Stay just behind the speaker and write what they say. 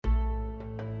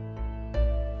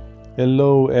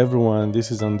Hello everyone,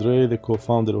 this is Andre, the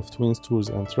co-founder of Twins Tours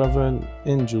and Travel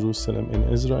in Jerusalem in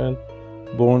Israel,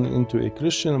 born into a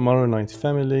Christian Maronite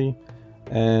family,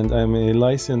 and I'm a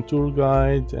licensed tour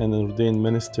guide and an ordained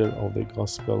minister of the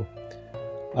gospel.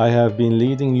 I have been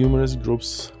leading numerous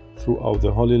groups throughout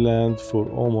the Holy Land for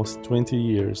almost 20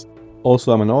 years.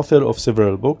 Also, I'm an author of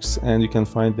several books, and you can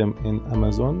find them in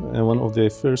Amazon. And one of the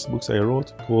first books I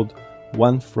wrote, called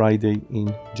One Friday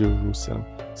in Jerusalem,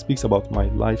 speaks about my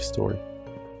life story.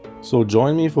 So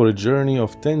join me for a journey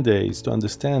of 10 days to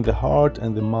understand the heart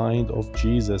and the mind of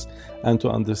Jesus and to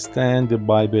understand the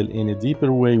Bible in a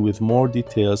deeper way with more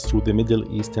details through the Middle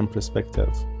Eastern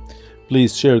perspective.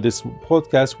 Please share this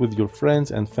podcast with your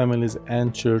friends and families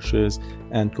and churches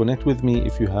and connect with me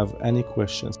if you have any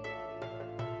questions.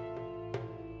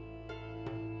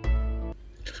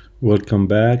 Welcome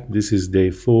back. This is day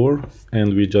 4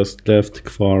 and we just left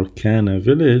Kfar Kana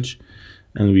village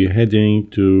and we're heading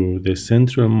to the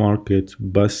Central Market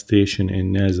bus station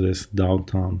in Nazareth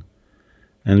downtown.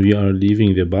 And we are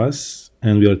leaving the bus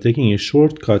and we are taking a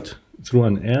shortcut through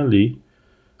an alley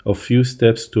of few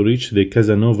steps to reach the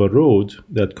Casanova Road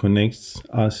that connects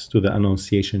us to the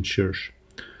Annunciation Church.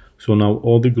 So now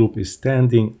all the group is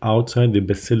standing outside the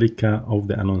Basilica of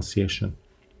the Annunciation.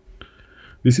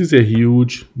 This is a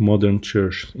huge modern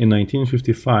church. In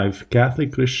 1955,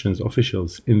 Catholic Christians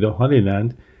officials in the Holy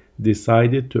Land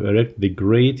decided to erect the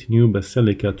great new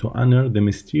basilica to honor the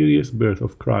mysterious birth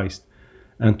of Christ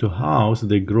and to house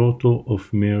the grotto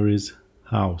of Mary's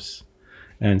house.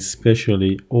 And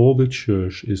especially all the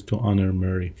church is to honor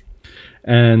Mary.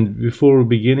 And before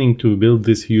beginning to build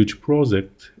this huge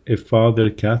project, a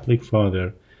Catholic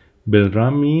father,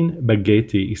 Belramin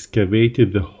Baghetti,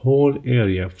 excavated the whole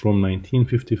area from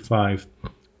 1955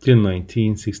 till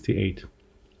 1968.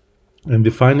 And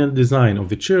the final design of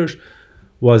the church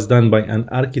was done by an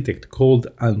architect called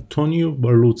Antonio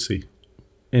Barluzzi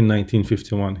in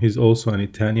 1951. He's also an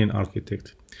Italian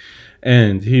architect.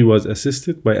 And he was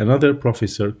assisted by another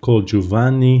professor called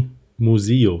Giovanni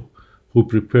Muzio, who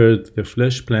prepared the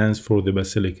flesh plans for the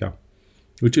basilica,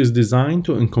 which is designed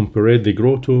to incorporate the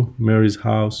grotto, Mary's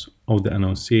house of the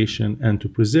Annunciation, and to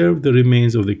preserve the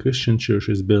remains of the Christian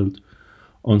churches built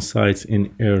on sites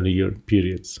in earlier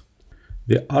periods.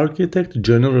 The architect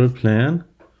general plan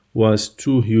was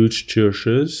 2 huge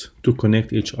churches to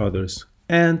connect each others,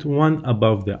 and one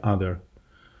above the other.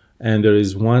 And there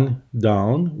is one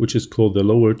down, which is called the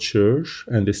lower church,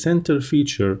 and the center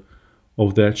feature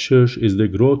of that church is the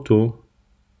grotto,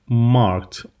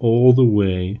 marked all the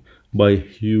way by a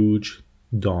huge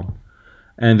dome.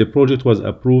 And the project was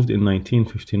approved in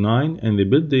 1959 and the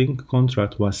building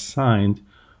contract was signed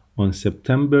on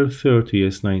September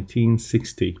 30th,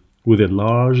 1960 with the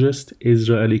largest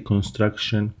Israeli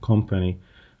construction company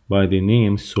by the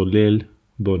name Solel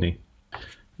Boneh.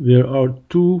 There are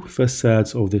 2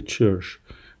 facades of the church.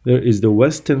 There is the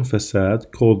western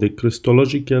facade called the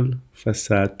Christological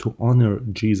facade to honor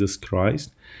Jesus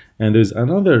Christ, and there's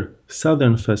another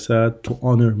southern facade to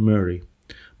honor Mary.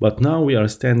 But now we are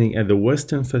standing at the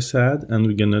western facade and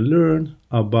we're going to learn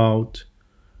about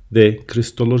the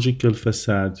Christological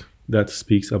facade that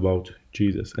speaks about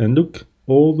Jesus. And look,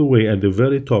 all the way at the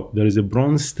very top, there is a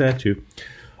bronze statue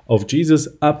of Jesus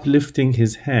uplifting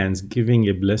his hands, giving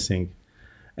a blessing.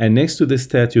 And next to the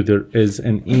statue, there is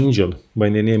an angel by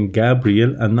the name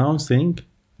Gabriel announcing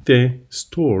the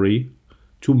story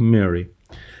to Mary.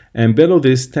 And below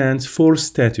this stands 4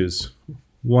 statues,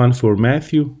 one for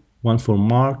Matthew, one for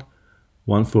Mark,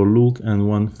 one for Luke, and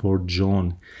one for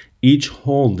John, each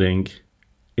holding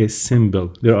a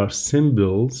symbol. There are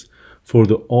symbols for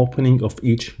the opening of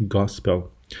each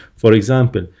gospel. For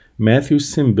example, Matthew's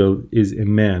symbol is a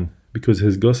man because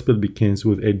his gospel begins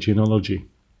with a genealogy.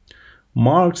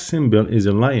 Mark's symbol is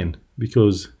a lion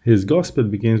because his gospel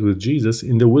begins with Jesus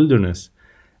in the wilderness.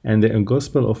 And the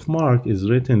gospel of Mark is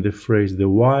written the phrase, the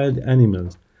wild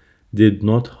animals did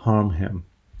not harm him.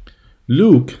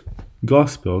 Luke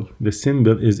gospel, the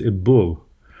symbol is a bull.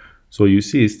 So you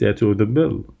see a statue of the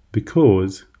bull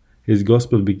because his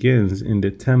gospel begins in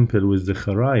the temple with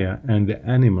Zechariah and the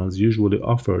animals usually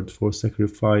offered for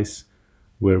sacrifice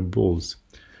were bulls.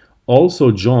 Also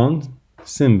John's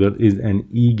symbol is an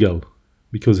eagle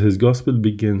because his gospel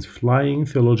begins flying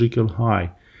theological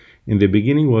high. In the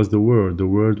beginning was the Word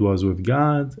was with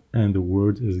God, and the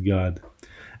Word is God.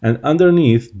 And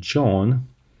underneath John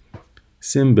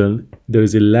symbol, there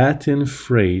is a Latin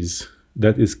phrase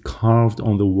that is carved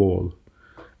on the wall.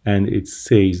 And it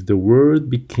says, the Word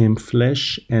became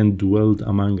flesh and dwelled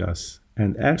among us.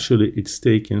 And actually, it's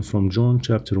taken from John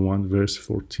chapter 1, verse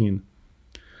 14.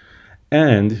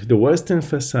 And the western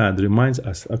facade reminds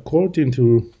us, according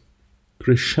to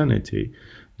Christianity,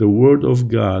 the Word of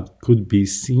God could be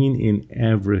seen in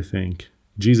everything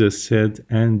Jesus said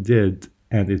and did,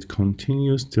 and it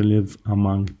continues to live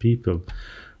among people,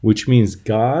 which means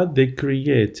God, the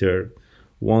Creator,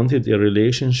 wanted a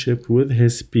relationship with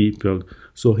His people,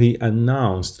 so He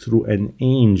announced through an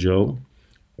angel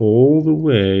all the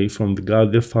way from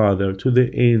God the Father to the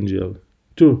angel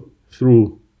to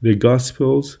through the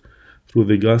Gospels,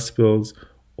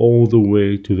 all the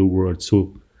way to the Word.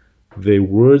 So the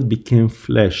Word became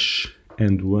flesh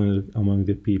and dwelt among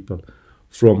the people.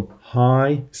 From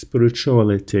high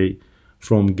spirituality,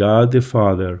 from God the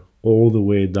Father, all the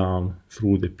way down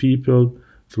through the people,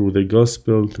 through the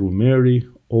Gospel, through Mary,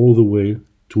 all the way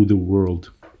to the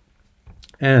world.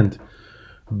 And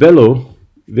below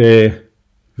the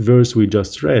verse we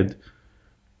just read,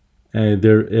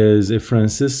 there is a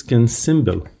Franciscan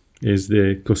symbol, is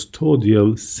the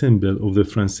custodial symbol of the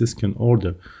Franciscan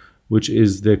order, which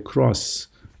is the cross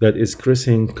that is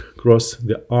crissing across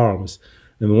the arms.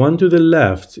 And one to the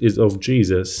left is of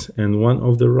Jesus, and one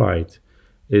of the right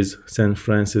is St.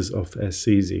 Francis of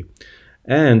Assisi.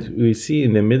 And we see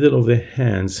in the middle of the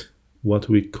hands what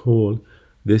we call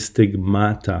the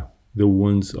stigmata, the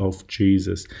wounds of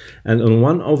Jesus. And on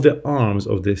one of the arms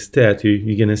of the statue,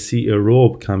 you're going to see a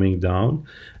robe coming down.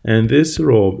 And this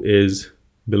robe is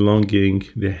belonging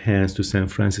the hands to St.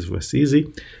 Francis of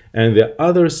Assisi. And the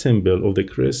other symbol of the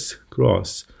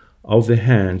crisscross of the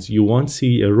hands, you won't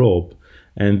see a robe.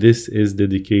 And this is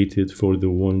dedicated for the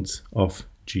wounds of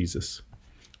Jesus.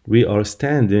 We are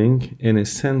standing in a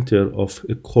center of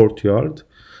a courtyard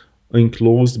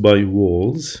enclosed by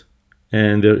walls,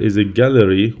 and there is a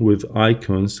gallery with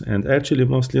icons, and actually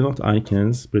mostly not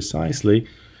icons precisely,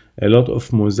 a lot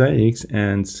of mosaics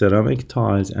and ceramic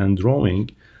tiles and drawing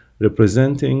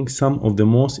representing some of the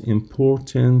most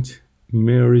important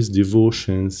Mary's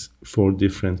devotions for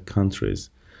different countries.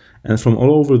 And from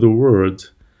all over the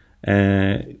world,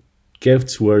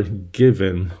 gifts were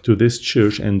given to this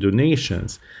church and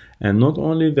donations. And not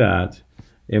only that,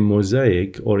 a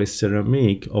mosaic or a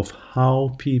ceramic of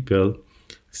how people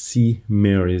see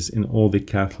Marys in all the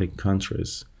Catholic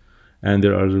countries. And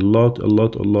there are a lot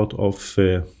of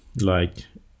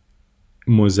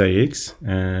mosaics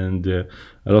and a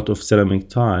lot of ceramic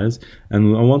tiles.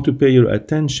 And I want to pay your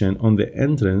attention on the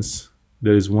entrance.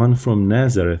 There is one from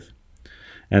Nazareth.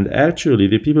 And actually,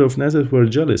 the people of Nazareth were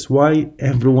jealous. Why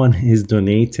everyone is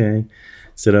donating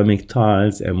ceramic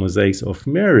tiles and mosaics of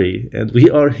Mary, and we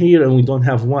are here and we don't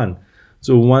have one?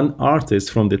 So one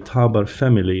artist from the Tabar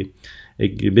family, a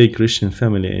big Christian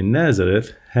family in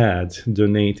Nazareth, had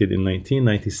donated in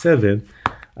 1997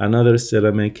 another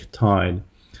ceramic tile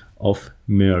of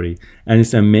Mary. And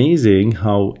it's amazing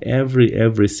how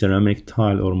every ceramic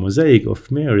tile or mosaic of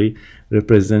Mary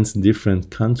represents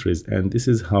different countries, and this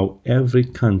is how every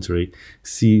country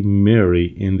see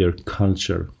Mary in their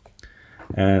culture.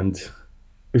 And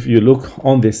if you look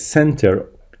on the center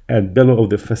at below of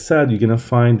the facade, you're gonna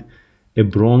find a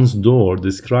bronze door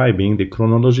describing the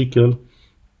chronological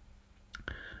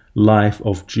life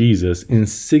of Jesus in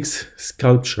 6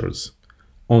 sculptures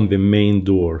on the main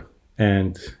door.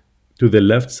 And to the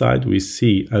left side, we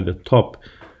see at the top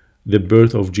the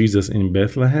birth of Jesus in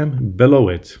Bethlehem. Below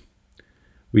it,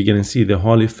 we're going to see the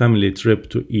Holy Family trip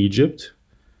to Egypt.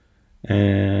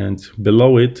 And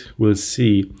below it, we'll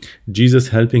see Jesus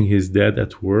helping his dad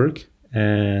at work.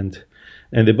 And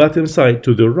the bottom side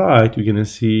to the right, we're going to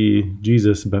see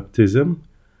Jesus' baptism.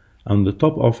 On the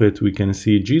top of it, we can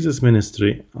see Jesus'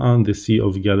 ministry on the Sea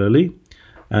of Galilee.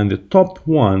 And the top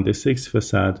one, the 6th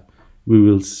facade, we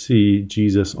will see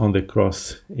Jesus on the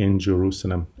cross in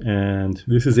Jerusalem. And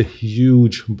this is a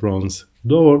huge bronze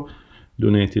door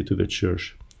donated to the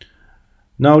church.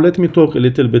 Now let me talk a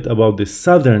little bit about the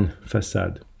southern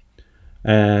facade.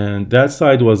 And that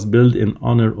side was built in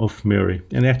honor of Mary.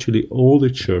 And actually all the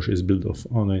church is built of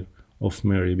honor of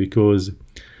Mary, because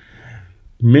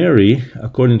Mary,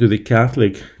 according to the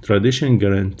Catholic tradition,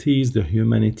 guarantees the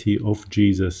humanity of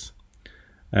Jesus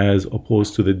as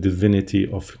opposed to the divinity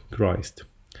of Christ.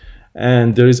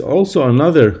 And there is also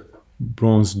another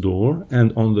bronze door,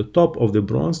 and on the top of the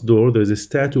bronze door there is a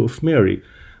statue of Mary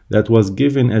that was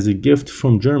given as a gift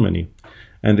from Germany.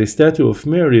 And the statue of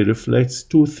Mary reflects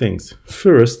 2 things.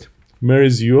 First,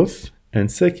 Mary's youth, and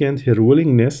second, her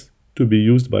willingness to be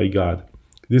used by God.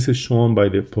 This is shown by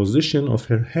the position of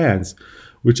her hands,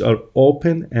 which are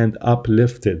open and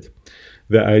uplifted.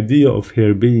 The idea of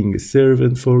her being a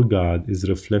servant for God is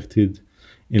reflected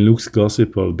in Luke's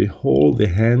Gospel. Behold the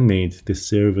handmaid, the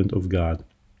servant of God.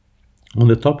 On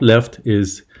the top left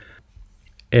is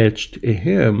etched a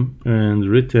hymn and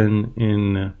written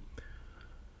in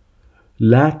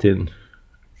Latin,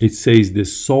 it says the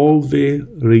Salve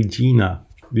Regina.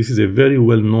 This is a very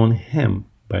well-known hymn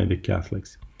by the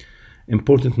Catholics.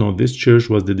 Important note, this church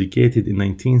was dedicated in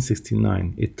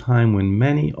 1969, a time when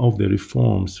many of the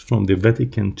reforms from the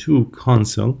Vatican II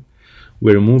Council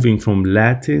were moving from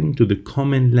Latin to the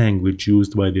common language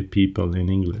used by the people in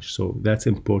English. So that's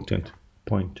an important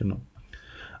point to know.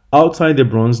 Outside the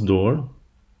bronze door,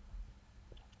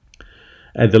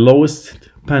 at the lowest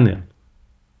panel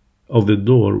of the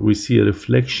door, we see a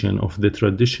reflection of the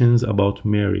traditions about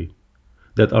Mary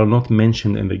that are not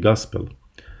mentioned in the Gospel.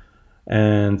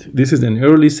 And this is an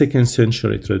early 2nd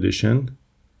century tradition,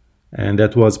 and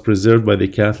that was preserved by the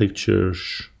Catholic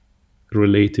Church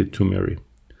related to Mary.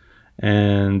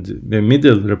 And the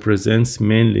middle represents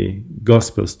mainly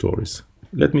Gospel stories.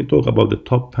 Let me talk about the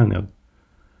top panel.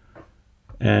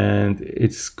 And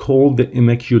it's called the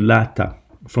Immaculata,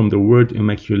 from the word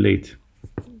immaculate.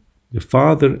 The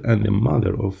father and the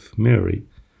mother of Mary,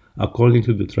 according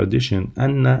to the tradition,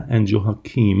 Anna and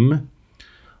Joachim,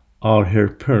 are her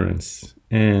parents,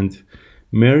 and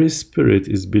Mary's spirit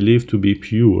is believed to be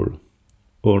pure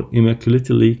or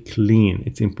immaculately clean.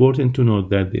 It's important to note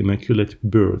that the Immaculate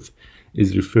Birth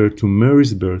is referred to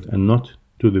Mary's birth and not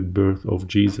to the birth of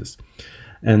Jesus.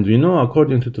 And we know,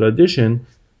 according to tradition,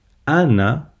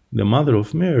 Anna, the mother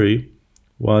of Mary,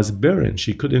 was barren.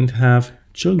 She couldn't have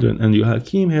children, and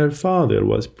Joachim, her father,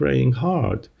 was praying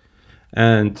hard.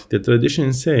 And the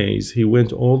tradition says he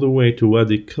went all the way to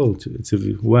Wadi Kult. It's a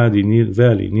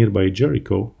valley nearby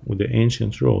Jericho with the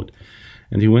ancient road.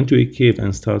 And he went to a cave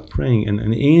and started praying, and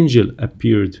an angel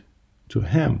appeared to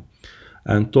him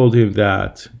and told him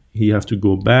that he have to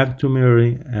go back to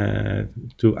Anna,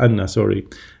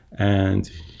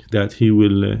 and that he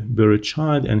will bear a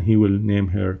child and he will name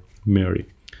her Mary.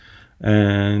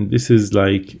 And this is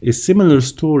like a similar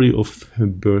story of the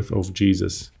birth of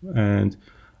Jesus. And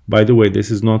by the way,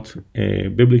 this is not a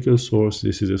biblical source.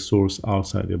 This is a source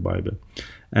outside the Bible.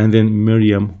 And then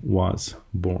Miriam was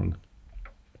born.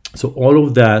 So all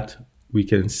of that we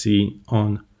can see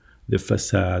on the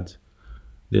facade,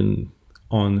 then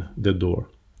on the door.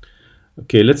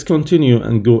 Okay, let's continue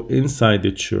and go inside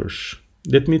the church.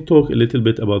 Let me talk a little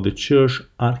bit about the church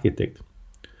architect.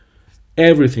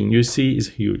 Everything you see is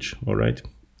huge, all right?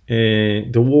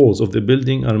 The walls of the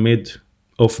building are made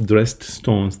of dressed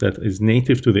stones that is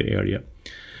native to the area.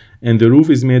 And the roof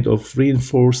is made of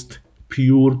reinforced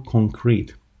pure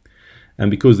concrete.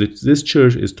 And because this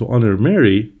church is to honor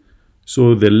Mary,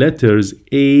 so the letters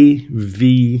A,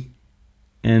 V,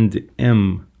 and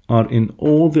M are in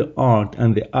all the art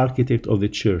and the architect of the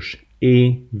church.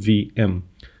 AVM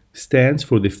stands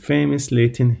for the famous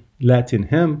Latin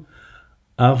hymn,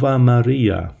 Ave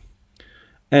Maria.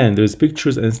 And there's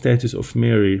pictures and statues of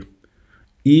Mary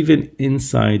even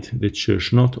inside the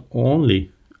church, not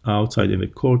only outside in the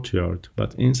courtyard,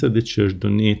 but inside the church,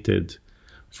 donated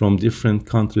from different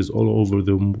countries all over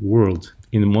the world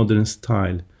in a modern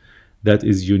style that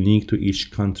is unique to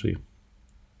each country.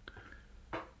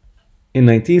 In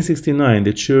 1969,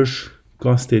 the church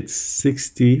costed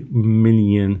 $60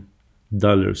 million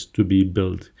to be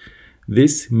built.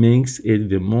 This makes it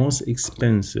the most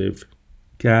expensive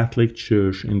Catholic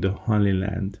church in the Holy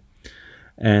Land,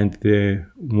 and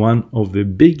one of the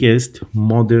biggest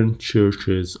modern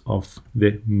churches of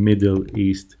the Middle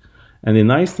East. And a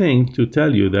nice thing to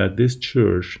tell you that this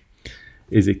church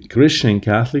is a Christian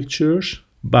Catholic church,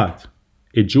 but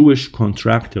a Jewish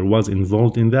contractor was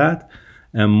involved in that,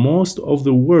 and most of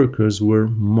the workers were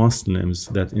Muslims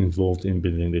that involved in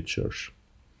building the church.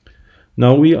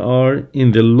 Now we are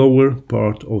in the lower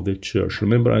part of the church.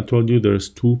 Remember, I told you there's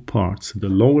two parts, the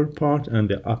lower part and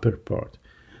the upper part.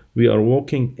 We are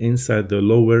walking inside the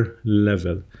lower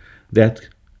level. That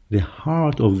the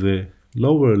heart of the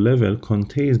lower level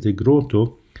contains the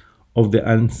grotto of the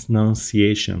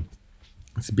Annunciation.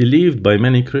 It's believed by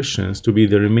many Christians to be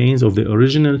the remains of the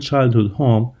original childhood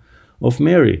home of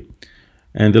Mary.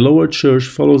 And the lower church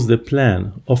follows the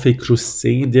plan of a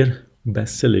Crusader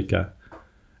basilica.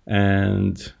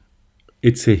 And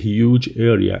it's a huge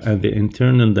area, and the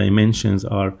internal dimensions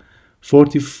are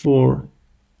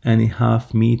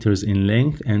 44.5 meters in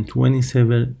length and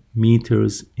 27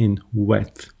 meters in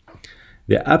width.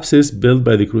 The apses built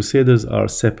by the Crusaders are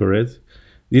separate.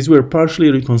 These were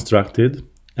partially reconstructed,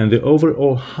 and the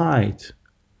overall height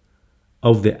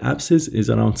of the apses is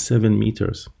around 7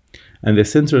 meters, and the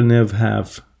central nave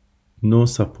have no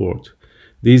support.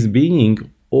 These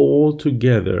being all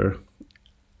together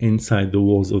inside the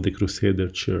walls of the Crusader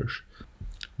church.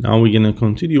 Now we're going to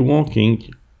continue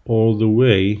walking all the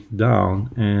way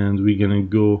down, and we're going to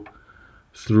go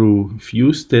through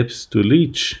few steps to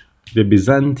reach the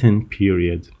Byzantine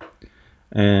period.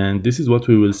 And this is what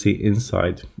we will see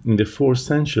inside. In the 4th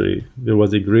century, there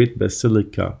was a great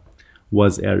basilica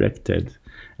was erected.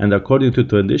 And according to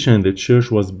tradition, the church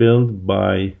was built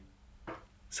by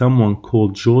someone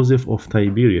called Joseph of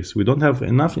Tiberias. We don't have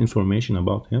enough information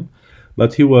about him,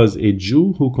 but he was a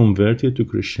Jew who converted to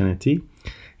Christianity.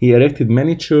 He erected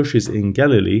many churches in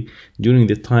Galilee during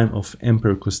the time of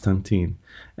Emperor Constantine,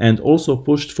 and also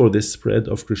pushed for the spread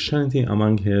of Christianity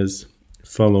among his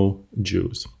fellow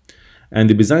Jews. And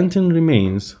the Byzantine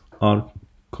remains are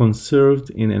conserved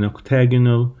in an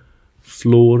octagonal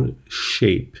floor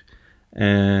shape,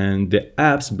 and the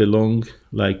apse belong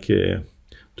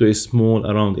to a small,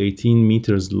 around 18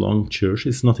 meters long church.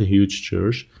 It's not a huge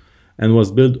church, and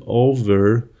was built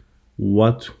over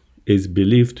what is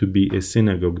believed to be a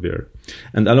synagogue there.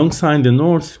 And alongside the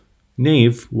north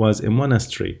nave was a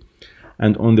monastery,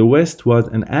 and on the west was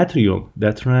an atrium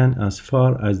that ran as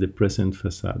far as the present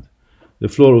facade. The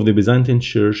floor of the Byzantine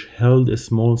church held a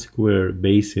small square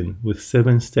basin with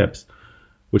 7 steps,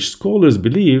 which scholars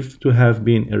believe to have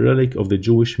been a relic of the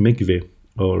Jewish mikveh,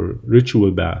 or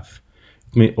ritual bath.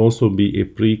 It may also be a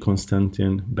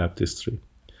pre-Constantine baptistry.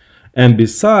 And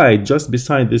just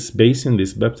beside this basin,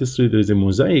 this baptistry, there is a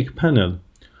mosaic panel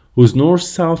whose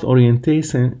north-south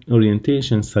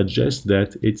orientation suggests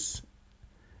that it's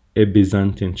a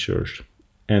Byzantine church.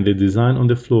 And the design on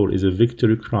the floor is a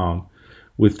victory crown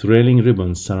with trailing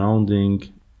ribbons surrounding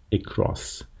a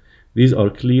cross. These are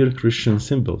clear Christian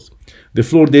symbols. The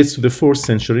floor dates to the 4th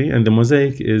century, and the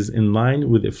mosaic is in line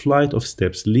with a flight of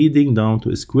steps leading down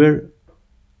to a square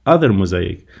other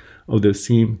mosaic of the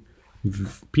same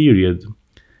period.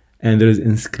 And there is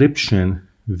inscription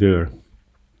there.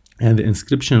 And the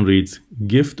inscription reads,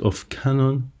 "Gift of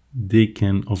Canon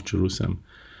Deacon of Jerusalem."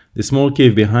 The small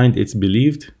cave behind it's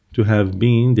believed to have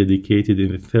been dedicated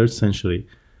in the 3rd century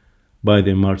by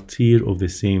the martyr of the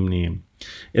same name.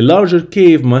 A larger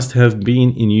cave must have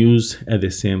been in use at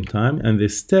the same time, and the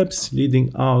steps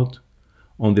leading out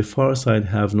on the far side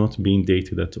have not been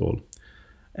dated at all.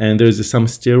 And there's some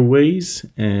stairways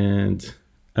and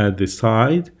at the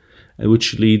side,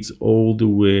 which leads all the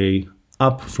way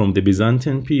up from the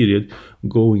Byzantine period,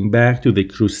 going back to the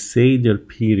Crusader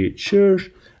period church,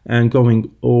 and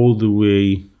going all the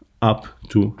way up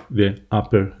to the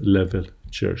upper level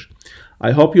church.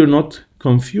 I hope you're not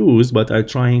confused, but I'm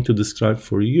trying to describe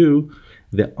for you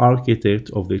the architect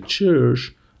of the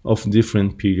church of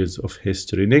different periods of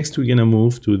history. Next, we're going to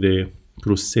move to the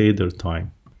Crusader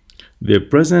time. The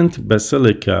present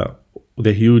basilica,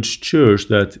 the huge church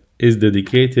that is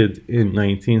dedicated in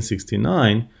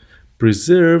 1969,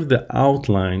 preserved the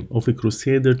outline of a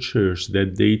Crusader church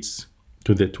that dates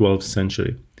to the 12th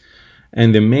century.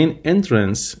 And the main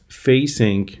entrance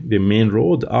facing the main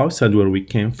road outside where we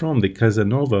came from, the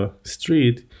Casanova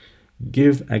Street,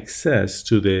 give access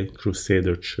to the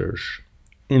Crusader church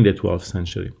in the 12th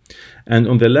century. And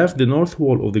on the left, the north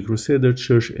wall of the Crusader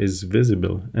church is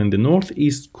visible, and the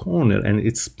northeast corner and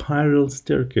its spiral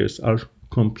staircase are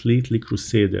completely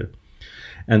Crusader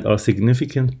and are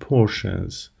significant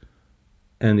portions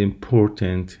and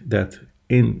important that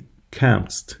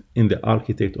encompassed in the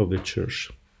architect of the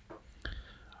church.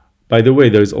 By the way,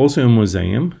 there is also a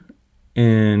museum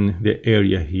in the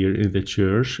area here in the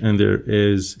church, and there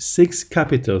is 6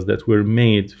 capitals that were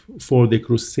made for the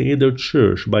Crusader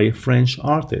church by a French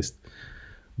artist,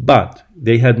 but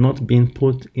they had not been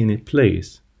put in a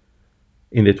place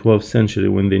in the 12th century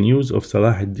when the news of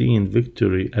Salah ad-Din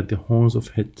victory at the Horns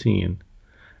of Hattin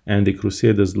and the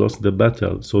Crusaders lost the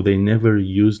battle, so they never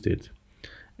used it,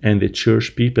 and the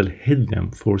church people hid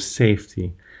them for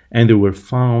safety, and they were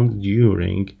found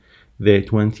during the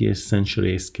 20th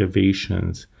century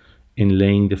excavations in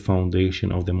laying the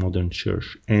foundation of the modern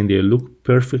church, and they look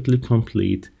perfectly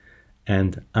complete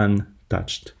and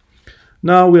untouched.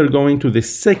 Now we are going to the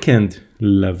second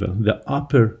level, the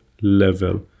upper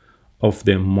level of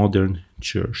the modern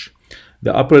church.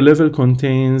 The upper level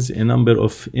contains a number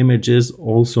of images,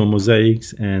 also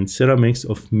mosaics and ceramics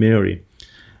of Mary,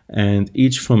 and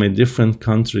each from a different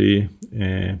country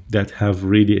that have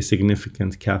really a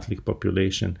significant Catholic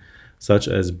population, such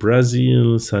as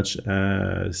Brazil, such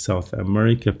as South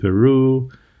America,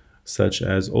 Peru, such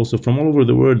as also from all over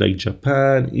the world, like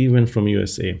Japan, even from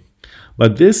USA.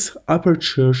 But this upper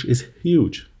church is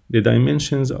huge. The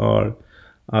dimensions are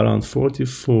around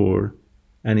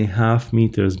 44.5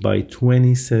 meters by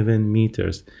 27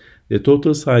 meters. The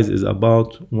total size is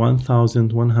about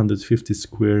 1,150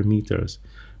 square meters,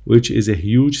 which is a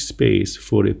huge space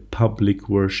for a public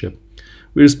worship.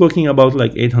 We're speaking about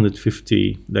like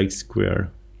 850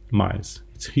 square miles.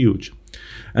 It's huge.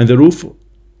 And the roof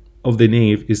of the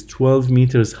nave is 12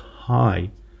 meters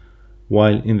high,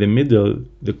 while in the middle,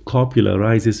 the cupola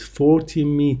rises 40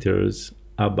 meters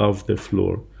above the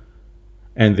floor,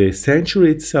 and the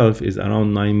sanctuary itself is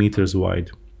around 9 meters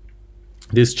wide.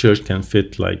 This church can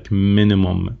fit like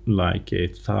minimum like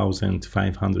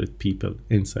 1,500 people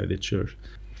inside the church.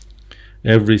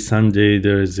 Every Sunday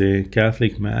there is a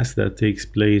Catholic Mass that takes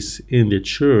place in the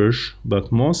church,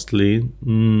 but mostly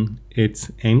it's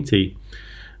empty.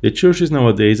 The churches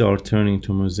nowadays are turning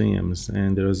to museums,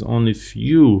 and there is only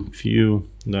few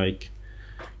like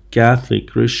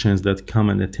Catholic Christians that come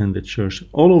and attend the church.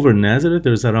 All over Nazareth,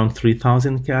 there's around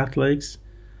 3,000 Catholics,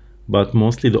 but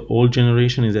mostly the old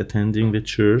generation is attending the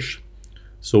church.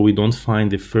 So we don't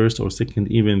find the first or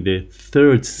second, even the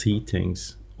third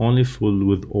seatings, only full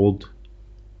with old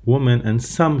women and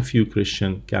some few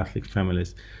Christian Catholic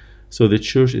families. So the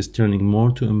church is turning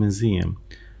more to a museum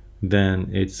than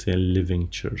it's a living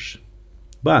church.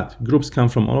 But groups come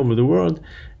from all over the world,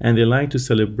 and they like to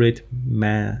celebrate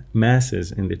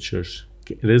masses in the church.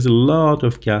 There's a lot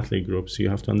of Catholic groups. You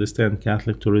have to understand,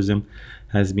 Catholic tourism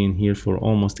has been here for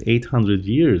almost 800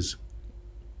 years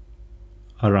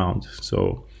around.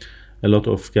 So a lot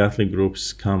of Catholic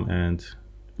groups come and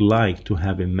like to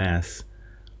have a mass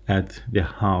at the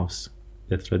house,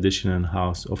 the traditional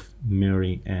house of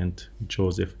Mary and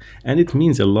Joseph. And it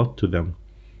means a lot to them.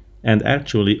 And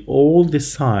actually, all the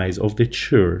size of the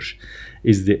church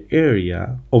is the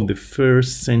area of the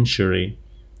first century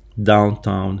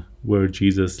downtown where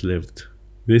Jesus lived.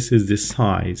 This is the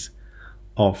size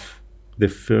of the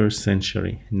first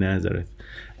century Nazareth.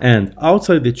 And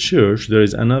outside the church, there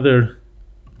is another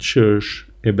church,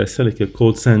 a basilica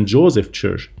called St. Joseph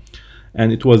Church.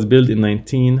 And it was built in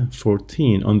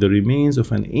 1914 on the remains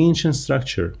of an ancient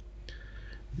structure.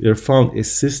 They found a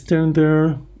cistern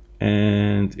there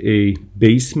and a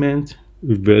basement,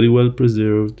 very well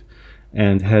preserved,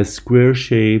 and has square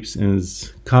shapes and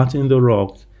is cut in the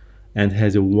rock, and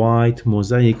has a white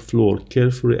mosaic floor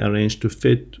carefully arranged to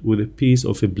fit with a piece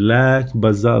of a black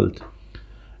basalt.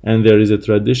 And there is a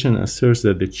tradition asserts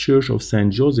that the Church of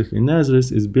St. Joseph in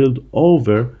Nazareth is built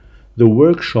over the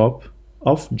workshop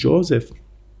of Joseph,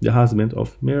 the husband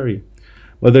of Mary.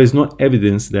 But there is no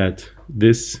evidence that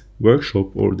this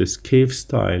workshop or this cave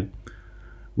style,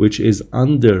 which is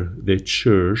under the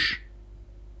church,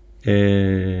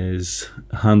 is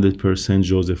 100%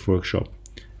 Joseph workshop.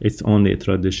 It's only a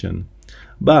tradition.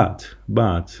 But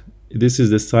this is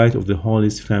the site of the Holy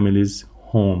Family's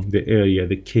home, the area,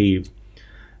 the cave,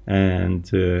 and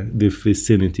the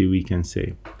vicinity, we can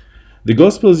say. The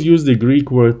Gospels use the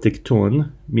Greek word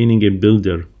tekton, meaning a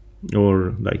builder,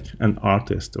 or like an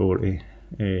artist, or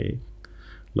a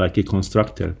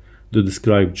constructor, to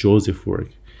describe Joseph's work.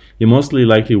 He mostly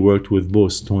likely worked with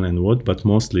both stone and wood, but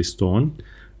mostly stone,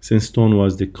 since stone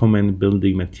was the common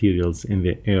building materials in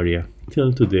the area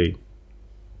till today.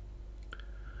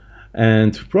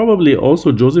 And probably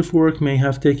also Joseph's work may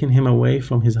have taken him away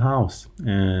from his house,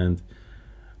 and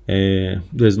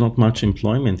there's not much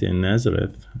employment in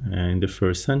Nazareth in the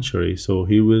first century, so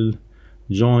he will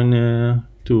join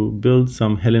to build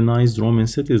some Hellenized Roman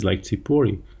cities like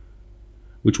Tripoli,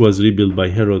 which was rebuilt by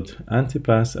Herod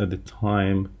Antipas at the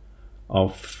time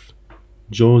of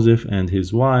Joseph and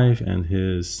his wife and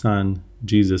his son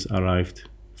Jesus arrived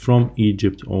from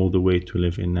Egypt all the way to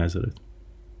live in Nazareth.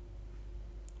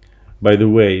 By the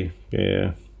way,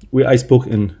 I spoke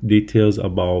in details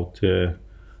about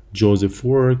Joseph's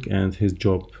work and his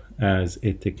job as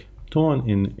a tekton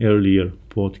in earlier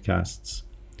podcasts.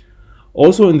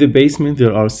 Also in the basement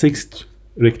there are 6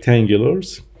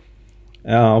 rectangulars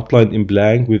outlined in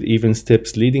black with even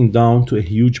steps leading down to a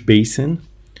huge basin.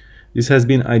 This has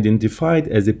been identified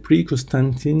as a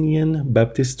pre-Constantinian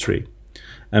baptistry.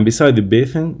 And beside the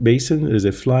basin there is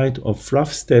a flight of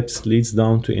rough steps leads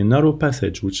down to a narrow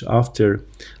passage, which after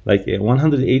like a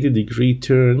 180-degree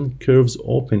turn curves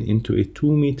open into a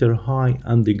 2-meter high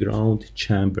underground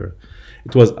chamber.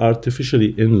 It was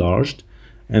artificially enlarged,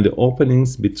 and the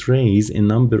openings betrays a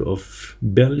number of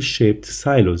bell-shaped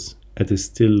silos at a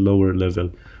still lower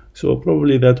level. So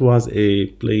probably that was a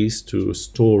place to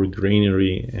store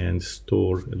granary and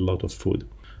store a lot of food.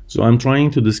 So I'm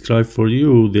trying to describe for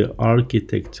you the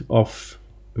architect of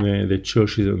the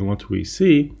churches and what we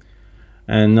see.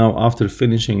 And now after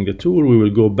finishing the tour, we will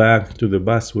go back to the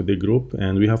bus with the group,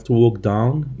 and we have to walk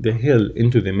down the hill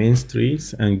into the main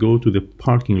streets and go to the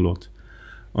parking lot.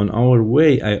 On our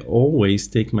way, I always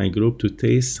take my group to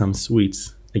taste some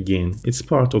sweets. Again, it's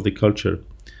part of the culture.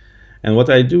 And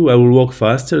what I do, I will walk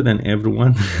faster than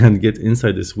everyone and get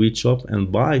inside the sweet shop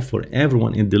and buy for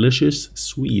everyone a delicious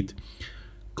sweet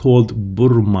called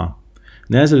burma.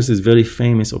 Nazareth is very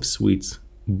famous of sweets.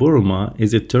 Burma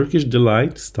is a Turkish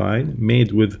delight style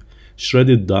made with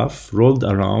shredded duff rolled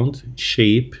around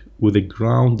shape with a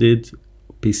grounded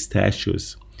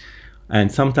pistachios.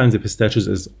 And sometimes the pistachios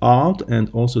is out, and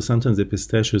also sometimes the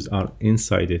pistachios are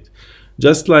inside it.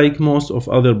 Just like most of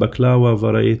other baklava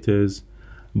varieties,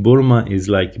 Burma is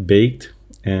like baked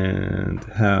and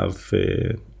have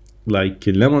like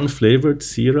a lemon flavored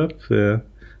syrup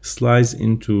sliced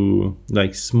into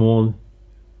like small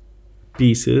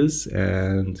pieces,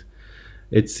 and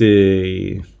it's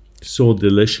so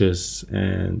delicious.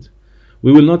 And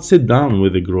we will not sit down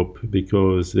with the group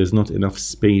because there's not enough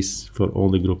space for all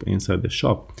the group inside the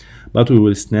shop, but we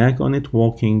will snack on it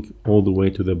walking all the way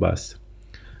to the bus.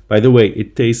 By the way,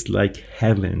 it tastes like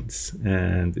heavens,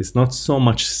 and it's not so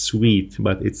much sweet,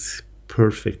 but it's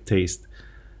perfect taste.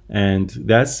 And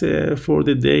that's for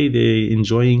the day, the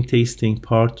enjoying tasting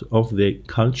part of the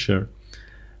culture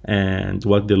and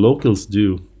what the locals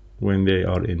do when they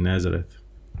are in Nazareth.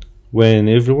 When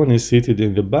everyone is seated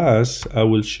in the bus, I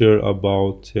will share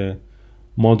about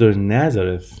modern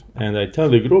Nazareth. And I tell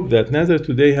the group that Nazareth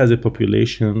today has a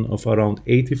population of around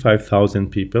 85,000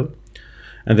 people,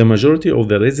 and the majority of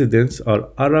the residents are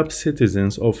Arab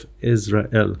citizens of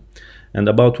Israel, and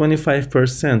about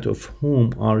 25% of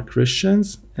whom are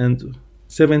Christians and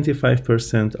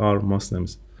 75% are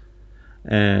Muslims.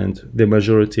 And the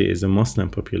majority is a Muslim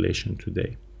population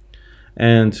today.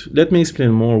 And let me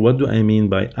explain more. What do I mean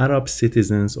by Arab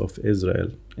citizens of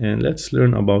Israel? And let's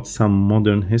learn about some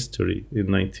modern history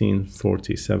in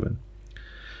 1947.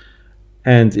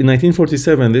 And in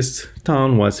 1947, this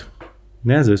town was,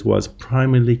 Nazareth was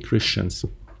primarily Christians.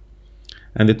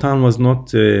 And the town was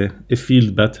not a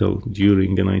field battle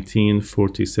during the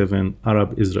 1947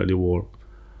 Arab-Israeli War.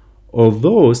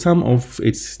 Although some of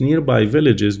its nearby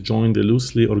villages joined the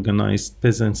loosely organized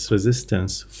peasants'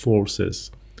 resistance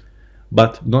forces,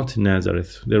 but not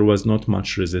Nazareth. There was not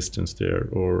much resistance there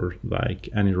or like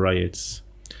any riots.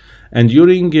 And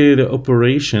during the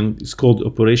operation, it's called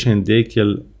Operation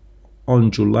Dekel,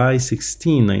 on July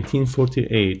 16,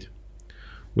 1948,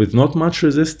 with not much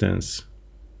resistance,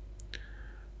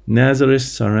 Nazareth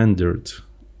surrendered,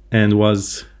 and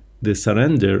the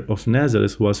surrender of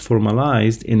Nazareth was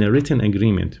formalized in a written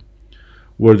agreement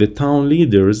where the town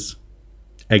leaders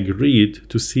agreed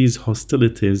to cease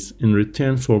hostilities in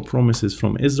return for promises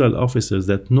from Israel officers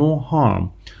that no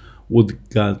harm would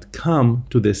come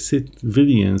to the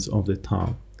civilians of the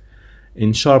town.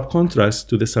 In sharp contrast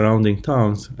to the surrounding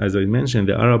towns, as I mentioned,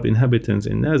 the Arab inhabitants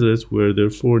in Nazareth were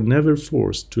therefore never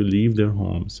forced to leave their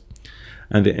homes.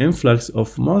 And the influx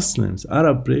of Muslims,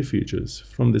 Arab refugees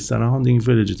from the surrounding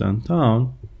villages and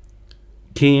town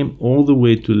came all the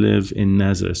way to live in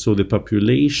Nazareth. So the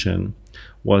population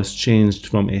was changed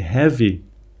from a heavy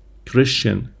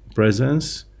Christian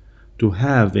presence to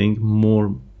having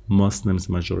more Muslims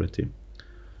majority.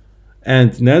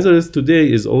 And Nazareth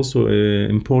today is also an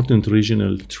important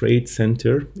regional trade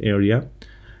center area,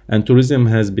 and tourism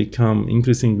has become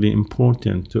increasingly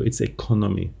important to its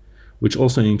economy, which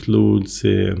also includes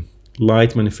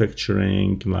light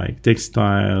manufacturing like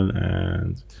textile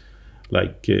and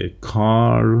like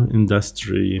car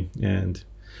industry. And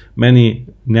many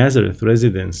Nazareth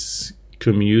residents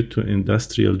commute to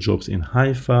industrial jobs in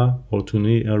Haifa or to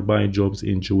nearby jobs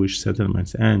in Jewish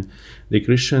settlements. And the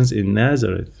Christians in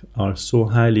Nazareth are so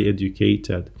highly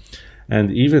educated,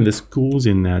 and even the schools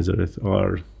in Nazareth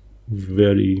are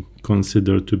very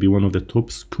considered to be one of the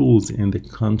top schools in the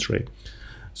country.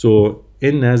 So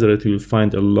in Nazareth, you'll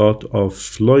find a lot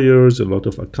of lawyers, a lot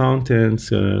of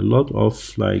accountants, a lot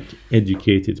of like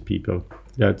educated people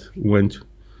that went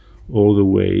all the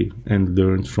way and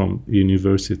learned from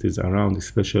universities around,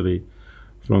 especially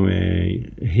from a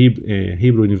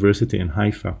Hebrew university in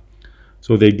Haifa.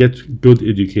 So they get good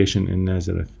education in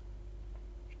Nazareth.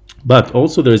 But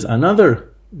also there is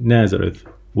another Nazareth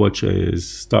which is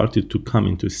started to come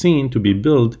into scene to be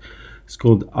built. It's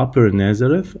called Upper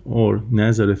Nazareth or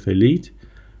Nazareth Elite.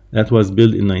 That was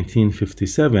built in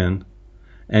 1957,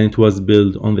 and it was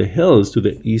built on the hills to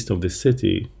the east of the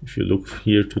city. If you look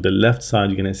here to the left side,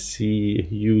 you're gonna see a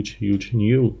huge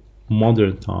new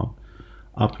modern town,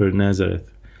 Upper Nazareth,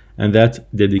 and that's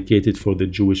dedicated for the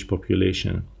Jewish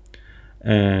population.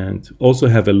 And also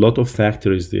have a lot of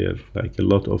factories there, like a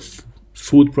lot of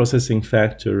food processing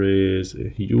factories,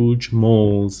 huge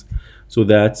malls. So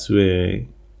that's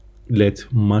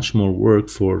let much more work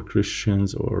for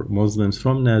Christians or Muslims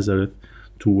from Nazareth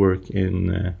to work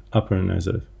in Upper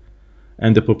Nazareth.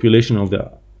 And the population of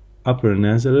the Upper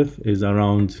Nazareth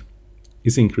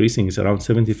is increasing. It's around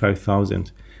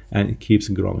 75,000, and it keeps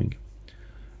growing.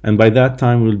 And by that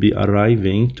time, we'll be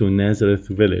arriving to Nazareth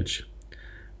village.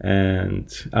 And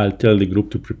I'll tell the group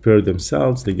to prepare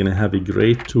themselves. They're gonna have a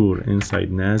great tour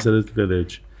inside Nazareth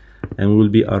Village, and will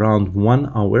be around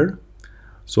 1 hour.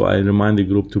 So I remind the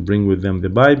group to bring with them the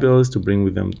Bibles, to bring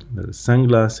with them the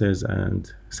sunglasses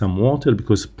and some water,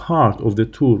 because part of the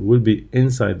tour will be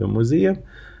inside the museum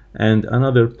and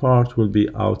another part will be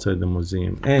outside the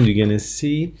museum. And you're gonna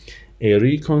see a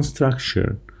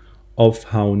reconstruction of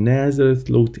how Nazareth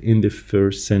looked in the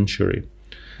first century.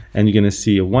 And you're gonna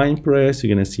see a wine press,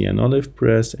 you're gonna see an olive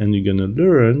press, and you're gonna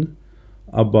learn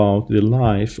about the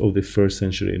life of the first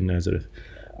century in Nazareth.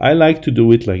 I like to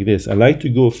do it like this. I like to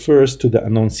go first to the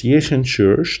Annunciation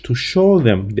Church to show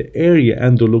them the area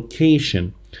and the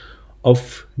location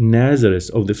of Nazareth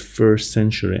of the first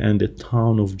century and the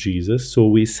town of Jesus. So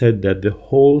we said that the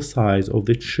whole size of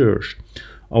the church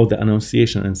of the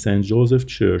Annunciation and St. Joseph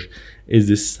Church is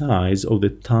the size of the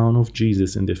town of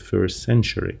Jesus in the first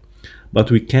century. But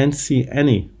we can't see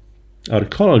any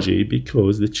archaeology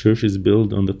because the church is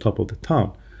built on the top of the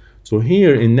town. So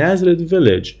here in Nazareth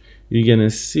Village, you're gonna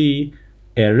see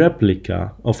a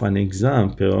replica of an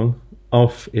example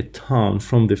of a town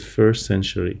from the first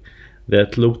century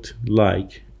that looked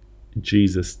like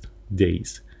Jesus'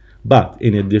 days, but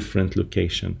in a different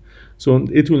location. So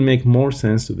it will make more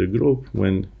sense to the group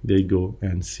when they go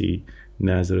and see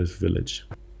Nazareth Village.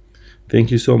 Thank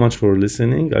you so much for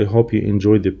listening. I hope you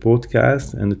enjoyed the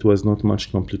podcast, and it was not much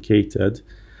complicated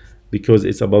because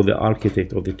it's about the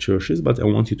architect of the churches, but I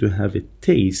want you to have a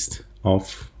taste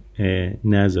of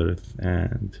Nazareth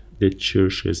and the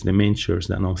churches, the main church,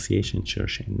 the Annunciation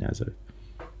Church in Nazareth.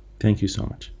 Thank you so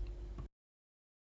much.